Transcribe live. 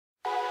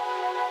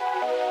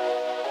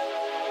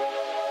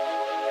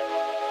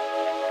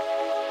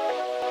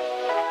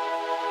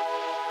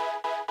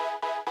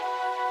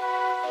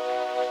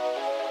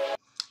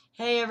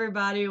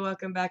everybody,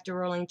 welcome back to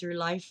Rolling Through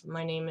Life.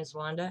 My name is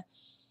Wanda,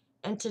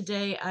 and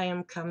today I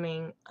am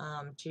coming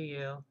to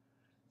you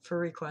for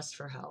requests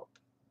for help.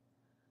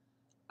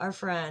 Our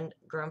friend,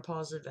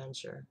 Grandpa's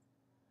Adventure,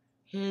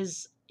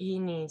 he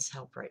needs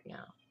help right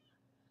now.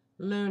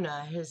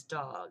 Luna, his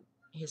dog,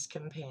 his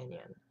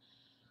companion,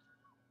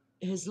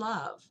 his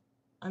love.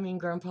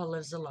 Grandpa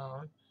lives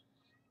alone,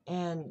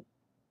 and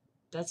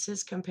that's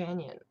his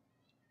companion.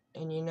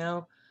 And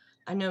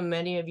I know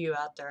many of you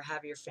out there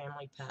have your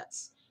family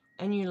pets,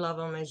 and you love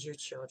them as your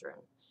children.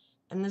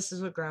 And this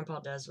is what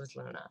Grandpa does with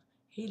Luna.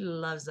 He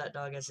loves that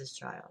dog as his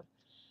child.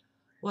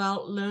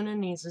 Well, Luna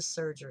needs a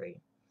surgery.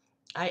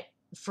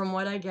 From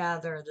what I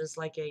gather, there's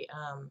like a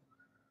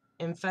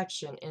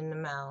infection in the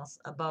mouth,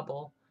 a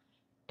bubble,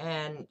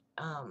 and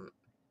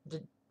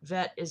the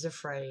vet is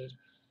afraid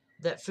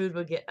that food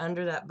will get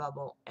under that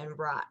bubble and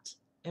rot,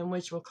 and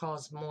which will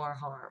cause more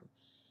harm.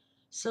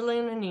 So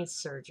Luna needs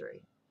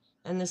surgery,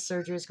 and this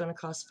surgery is going to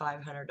cost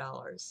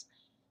 $500.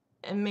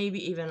 And maybe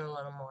even a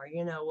little more.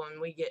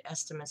 When we get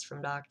estimates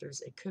from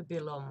doctors, it could be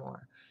a little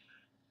more.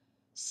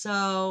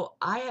 So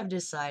I have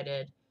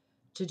decided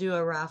to do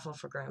a raffle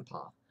for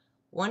Grandpa.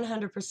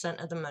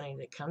 100% of the money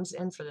that comes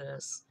in for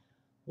this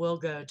will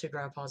go to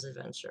Grandpa's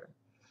Adventure.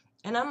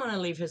 And I'm going to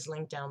leave his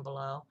link down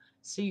below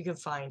so you can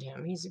find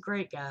him. He's a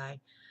great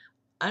guy.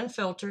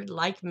 Unfiltered,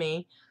 like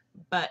me,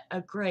 but a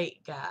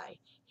great guy.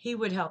 He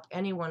would help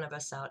any one of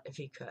us out if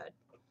he could.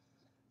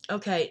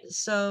 Okay,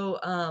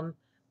 so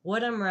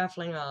what I'm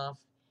raffling off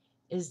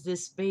is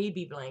this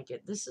baby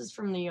blanket. This is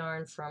from the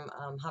yarn from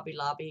Hobby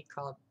Lobby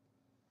called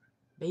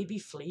Baby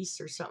Fleece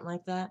or something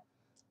like that.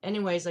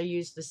 Anyways, I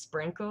used the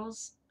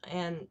sprinkles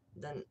and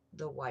then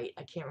the white.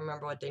 I can't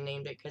remember what they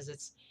named it because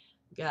it's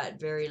got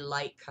very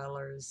light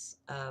colors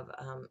of,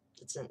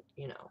 it's in,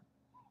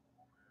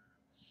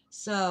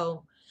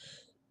 So,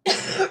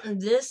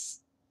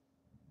 this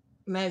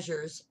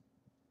measures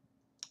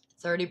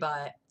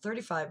 35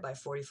 by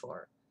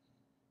 44.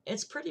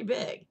 It's pretty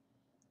big.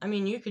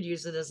 You could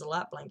use it as a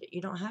lap blanket. You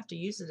don't have to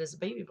use it as a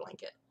baby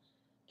blanket.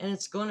 And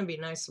it's going to be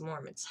nice and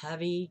warm. It's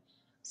heavy.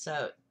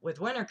 So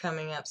with winter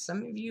coming up,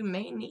 some of you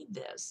may need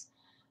this.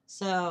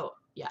 So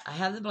yeah, I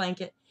have the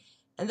blanket.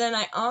 And then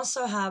I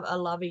also have a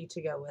lovey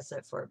to go with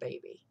it for a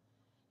baby.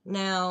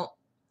 Now,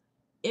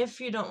 if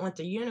you don't want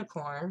the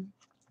unicorn,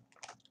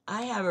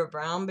 I have a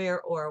brown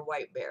bear or a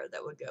white bear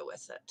that would go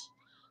with it.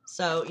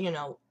 So,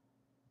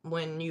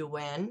 when you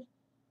win,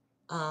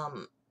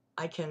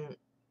 I can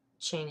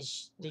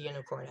change the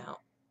unicorn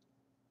out.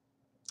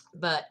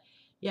 But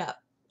yeah,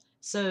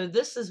 so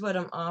this is what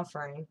I'm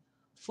offering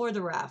for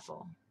the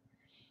raffle.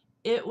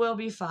 It will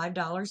be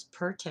 $5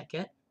 per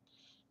ticket.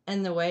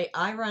 And the way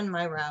I run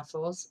my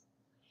raffles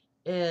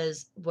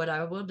is what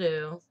I will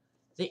do.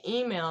 The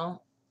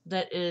email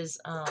that is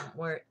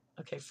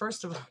okay,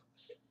 first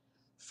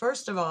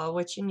of all,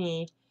 what you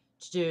need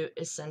to do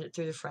is send it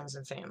through the friends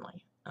and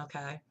family,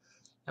 okay?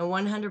 And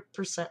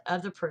 100%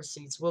 of the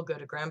proceeds will go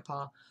to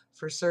Grandpa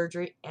for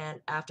surgery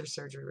and after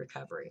surgery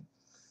recovery.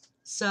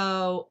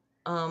 So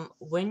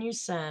when you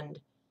send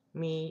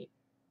me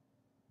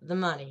the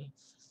money,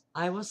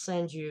 I will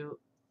send you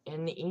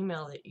in the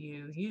email that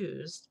you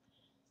used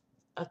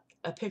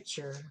a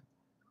picture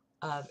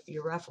of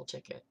your raffle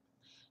ticket.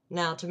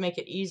 Now, to make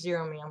it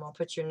easier on me, I'm going to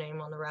put your name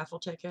on the raffle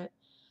ticket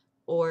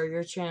or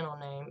your channel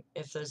name.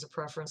 If there's a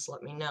preference,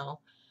 let me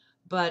know.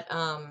 But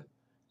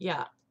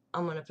yeah,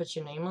 I'm going to put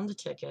your name on the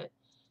ticket.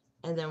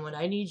 And then what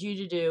I need you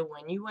to do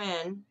when you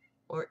win,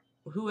 or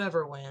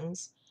whoever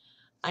wins,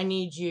 I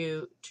need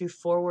you to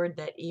forward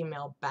that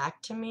email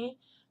back to me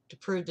to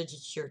prove that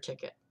it's your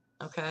ticket,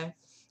 okay?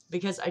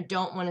 Because I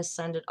don't want to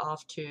send it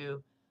off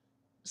to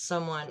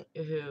someone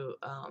who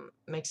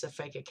makes a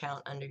fake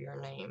account under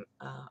your name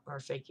or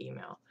a fake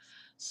email.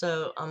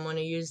 So I'm going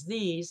to use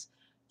these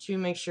to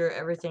make sure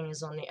everything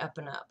is on the up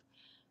and up.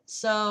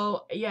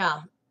 So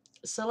yeah,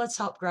 so let's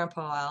help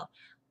Grandpa out.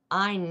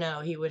 I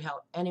know he would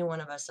help any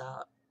one of us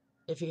out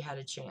if he had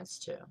a chance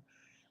to.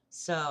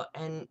 So,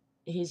 and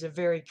he's a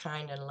very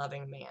kind and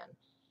loving man.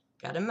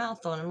 Got a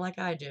mouth on him like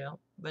I do,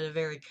 but a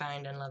very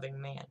kind and loving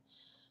man.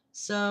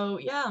 So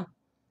yeah,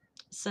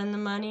 send the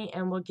money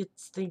and we'll get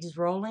things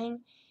rolling.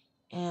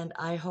 And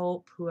I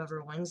hope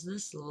whoever wins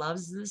this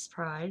loves this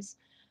prize.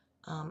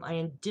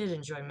 I did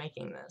enjoy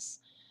making this.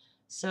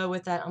 So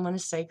with that, I'm going to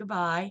say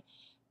goodbye.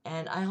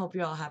 And I hope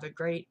you all have a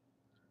great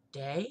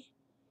day.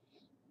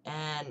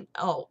 And,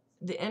 oh,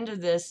 the end of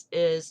this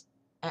is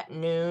at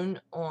noon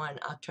on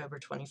October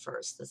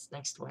 21st. That's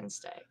next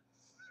Wednesday.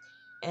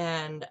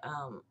 And,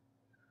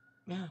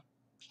 yeah,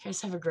 you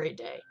guys have a great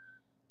day.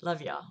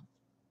 Love y'all.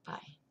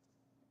 Bye.